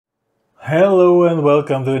Hello and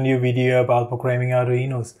welcome to a new video about programming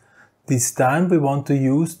Arduinos. This time we want to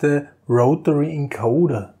use the rotary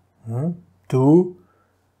encoder to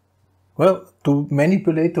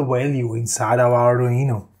manipulate the value inside our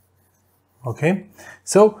Arduino. Okay,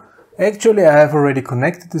 so actually I have already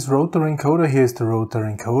connected this rotary encoder. Here's the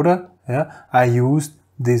rotary encoder. I used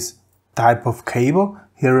this type of cable.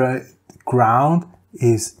 Here ground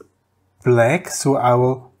is black, so I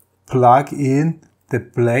will plug in the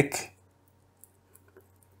black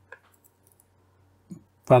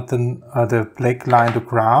button, the black line to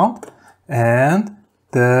ground, and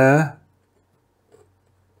the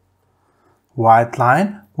white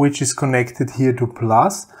line, which is connected here to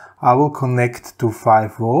plus, I will connect to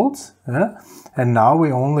 5 volts. And now we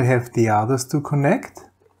only have the others to connect.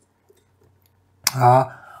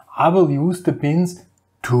 I will use the pins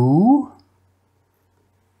 2.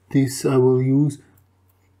 This I will use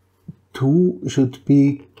 2 should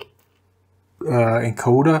be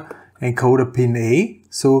encoder pin A.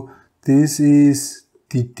 So this is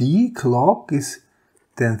the D, clock is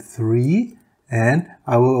then 3, and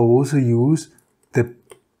I will also use the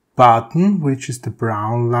button, which is the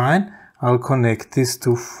brown line. I'll connect this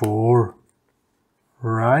to 4,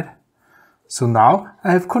 right? So now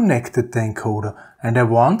I have connected the encoder, and I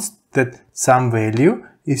want that some value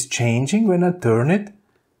is changing when I turn it.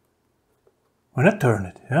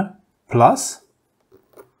 Plus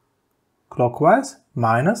clockwise,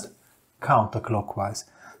 minus counterclockwise.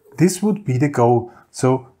 This would be the goal.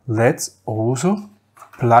 So let's also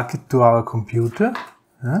plug it to our computer.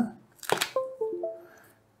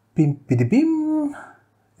 Bim, bidi, bim.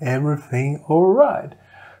 Everything alright.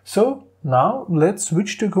 So now let's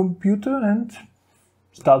switch the computer and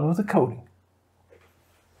start with the coding.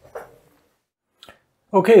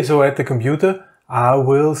 Okay, so at the computer I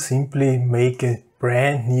will simply make a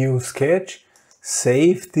brand new sketch,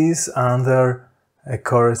 save this under a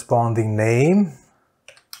corresponding name.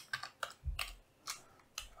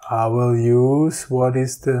 I will use, what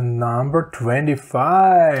is the number?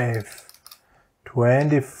 25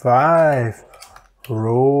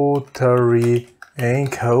 rotary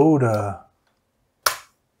encoder.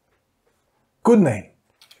 Good name.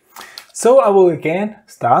 So I will again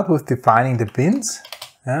start with defining the pins.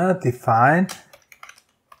 Define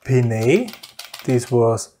pin A. This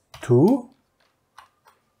was 2.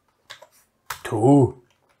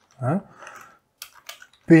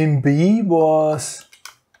 Pin B was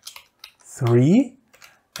 3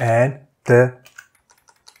 and the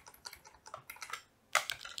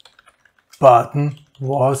button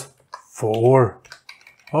was 4.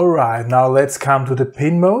 Alright, now let's come to the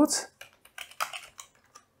pin modes.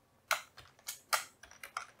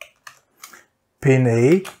 Pin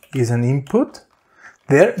A is an input.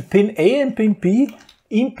 There, pin A and pin B,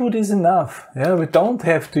 input is enough. We don't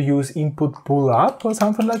have to use input pull up or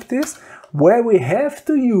something like this. Where we have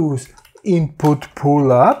to use input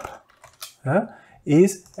pull up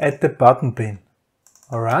is at the button pin.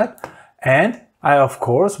 Alright, and I of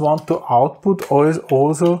course want to output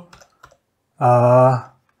also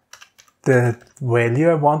the value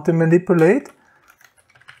I want to manipulate.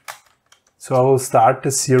 So I will start the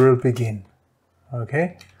serial begin.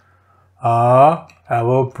 Okay, I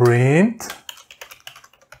will print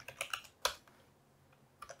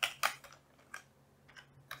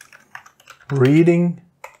reading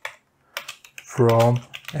from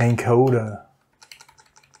encoder.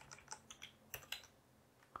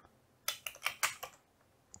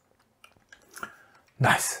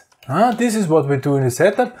 Nice. This is what we do in the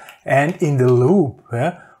setup, and in the loop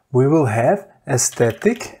we will have a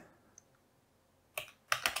static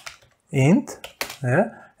int,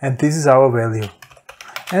 and this is our value,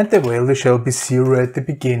 and the value shall be 0 at the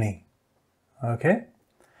beginning. Okay,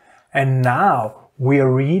 and now we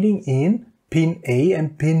are reading in pin A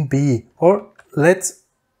and pin B, or let's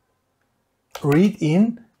read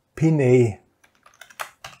in pin A.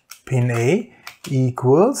 Pin A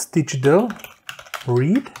equals digital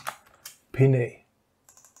read pin A.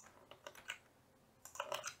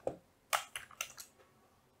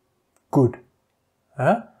 Good.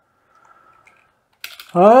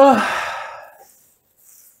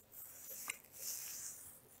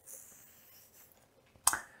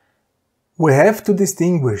 We have to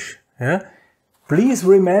distinguish. Please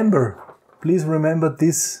remember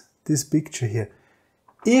this picture here.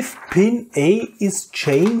 If pin A is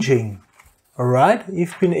changing, alright,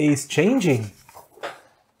 if pin A is changing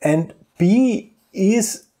and B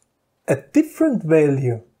is a different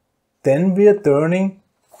value, then we are turning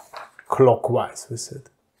clockwise with it.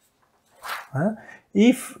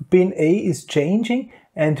 If pin A is changing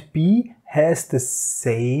and B has the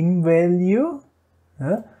same value,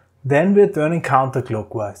 then we're turning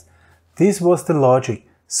counterclockwise. This was the logic.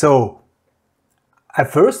 So I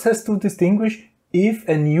first has to distinguish if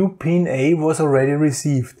a new pin A was already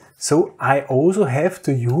received. So I also have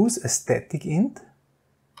to use a static int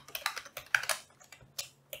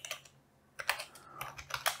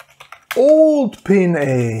old pin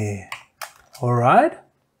A. Alright?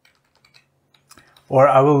 Or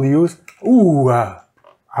I will use,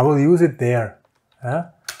 I will use it there.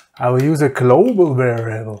 I will use a global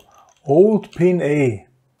variable, old pin A.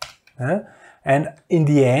 And in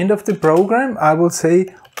the end of the program, I will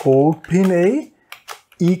say old pin A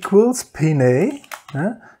equals pin A.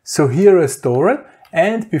 So here I store it.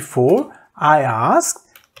 And before I asked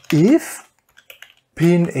if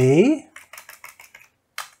pin A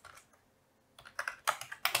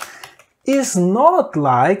is not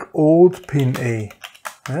like old pin A.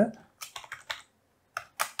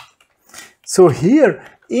 So here,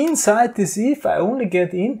 inside this if, I only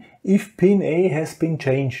get in if pin A has been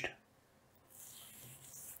changed.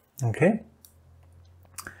 Okay?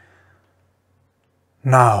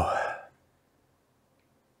 Now,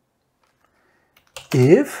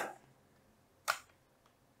 if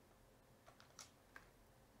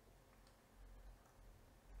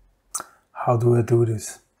how do I do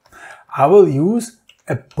this? I will use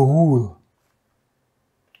a bool.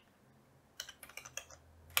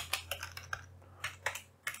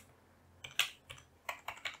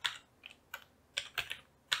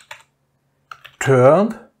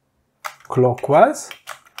 Turned clockwise,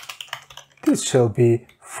 this shall be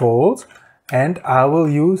false, and I will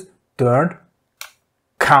use turned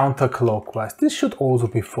counterclockwise. This should also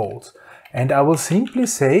be false. And I will simply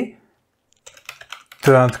say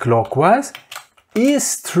turned clockwise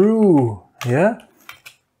is true,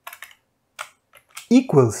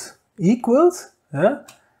 equals,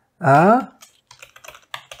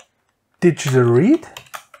 digital read,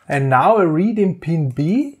 and now a read in pin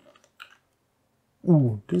B.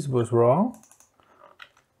 This was wrong.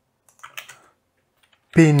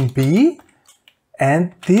 Pin B,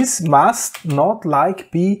 and this must not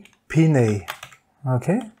like be pin A.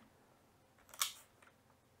 Okay?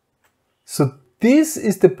 So this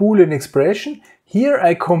is the Boolean expression. Here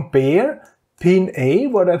I compare pin A,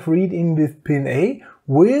 what I've read in with pin A,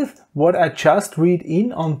 with what I just read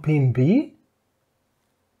in on pin B.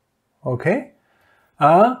 Okay?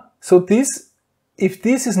 So this, if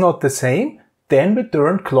this is not the same, then we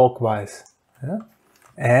turn clockwise.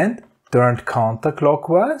 And turned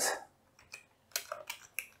counterclockwise.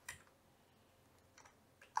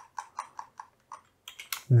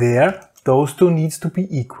 There, those two needs to be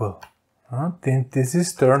equal. Then this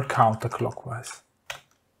is turned counterclockwise.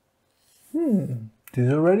 This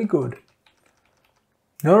is already good.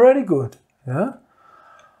 Already good. There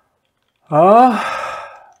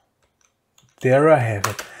I have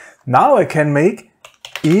it. Now I can make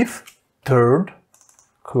if turned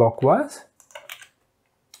clockwise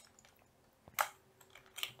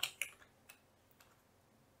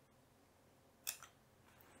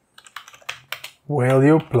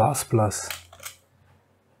value plus plus.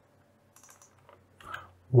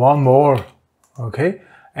 One more, okay,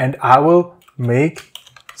 and I will make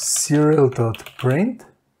serial.print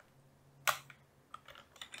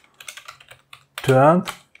turned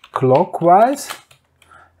clockwise,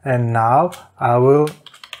 and now I will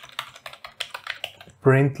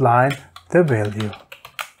print line the value.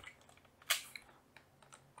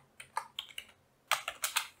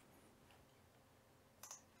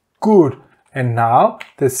 Good. And now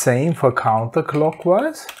the same for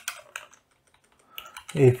counterclockwise.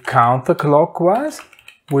 If counterclockwise,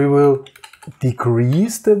 we will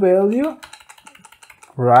decrease the value,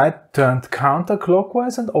 right, turned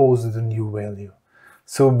counterclockwise, and also the new value.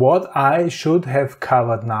 So what I should have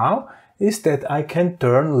covered now is that I can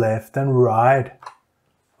turn left and right.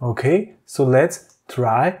 Okay, so let's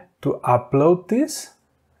try to upload this.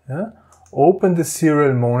 Open the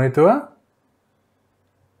serial monitor.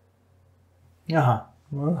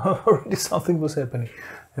 Already something was happening.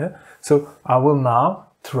 So I will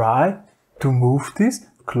now try to move this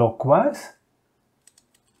clockwise.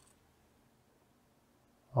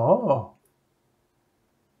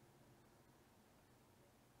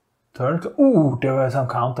 There were some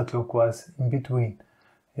counterclockwise in between.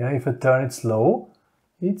 If I turn it slow,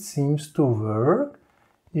 it seems to work.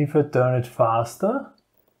 If I turn it faster,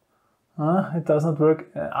 it doesn't work.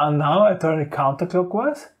 And now I turn it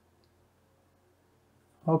counterclockwise.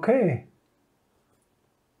 Okay.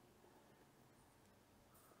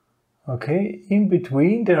 Okay, in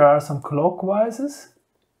between there are some clockwises.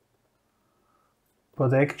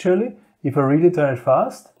 But actually, if I really turn it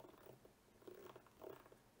fast,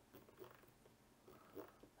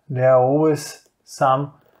 there are always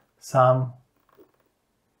some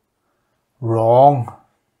wrongs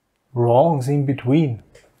in between.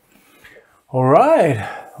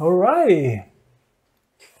 Alrighty.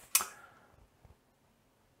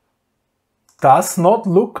 Does not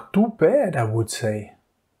look too bad, I would say.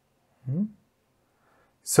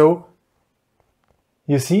 So,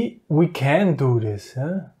 you see, we can do this.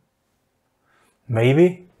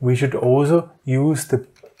 Maybe we should also use the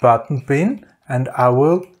button pin, and I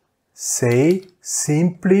will say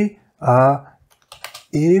simply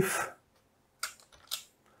if,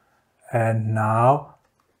 and now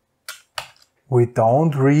we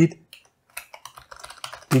don't read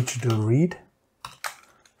digital read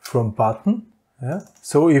from button.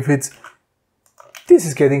 So if this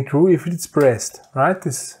is getting true if it's pressed, right?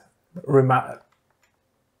 This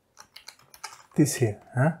here,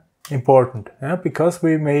 important, because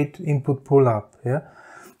we made input pull up.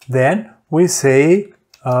 Then we say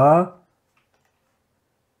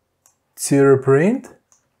zero print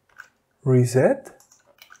reset,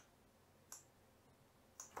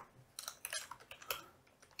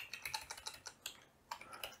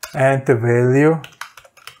 and the value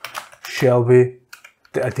shall be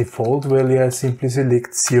the default value. I simply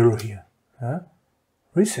select 0 here.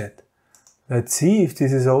 Reset. Let's see if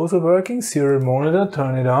this is also working. Serial monitor,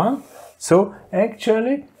 turn it on. So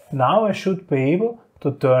actually now I should be able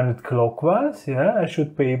to turn it clockwise. I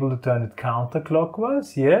should be able to turn it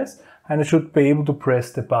counterclockwise. Yes, and I should be able to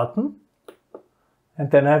press the button,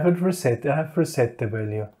 and then I have reset the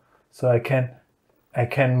value. So I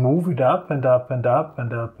can move it up and up and up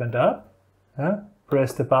and up and up.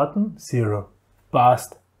 Press the button, 0.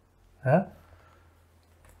 Passed.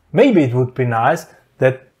 Maybe it would be nice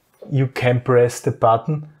that you can press the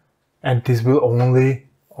button and this will only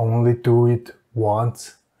do it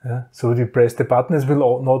once. So you press the button, it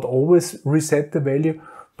will not always reset the value,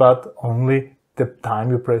 but only the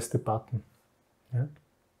time you press the button.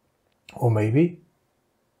 Or maybe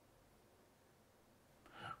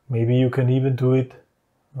you can even do it.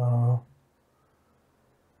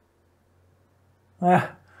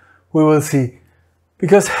 We will see.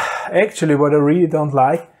 Because actually what I really don't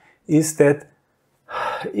like is that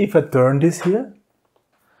if I turn this here,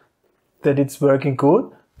 that it's working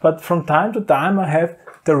good, but from time to time I have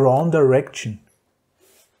the wrong direction.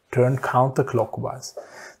 Turn counterclockwise.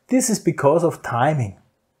 This is because of timing,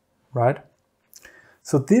 right?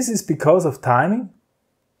 So this is because of timing.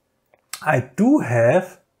 I do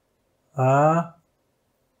have an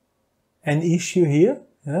issue here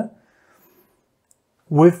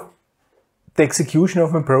with the execution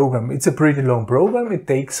of my program. It's a pretty long program, it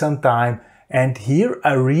takes some time, and here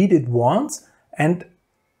I read it once and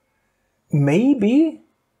maybe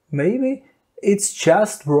it's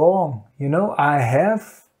just wrong. I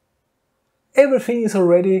have everything is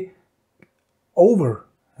already over.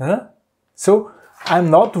 So I'm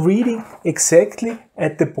not reading exactly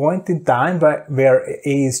at the point in time where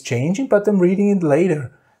A is changing, but I'm reading it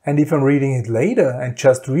later. And if I'm reading it later and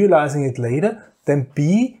just realizing it later, then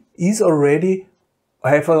B is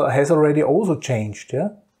has already also changed.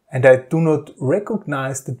 And I do not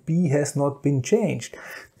recognize that B has not been changed.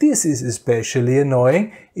 This is especially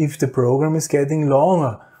annoying if the program is getting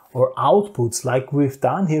longer, or outputs like we've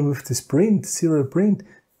done here with this print, serial print.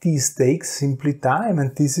 These take simply time,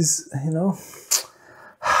 and this is,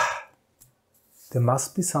 there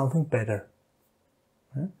must be something better.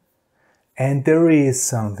 And there is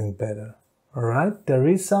something better. Alright, there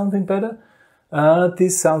is something better.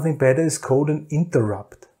 This something better is called an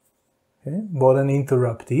interrupt. What an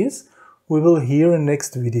interrupt is, we will hear in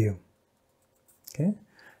next video.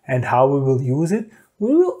 And how we will use it,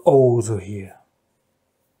 we will also hear.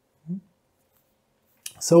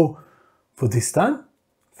 So, for this time,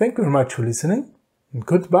 thank you very much for listening, and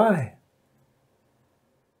goodbye.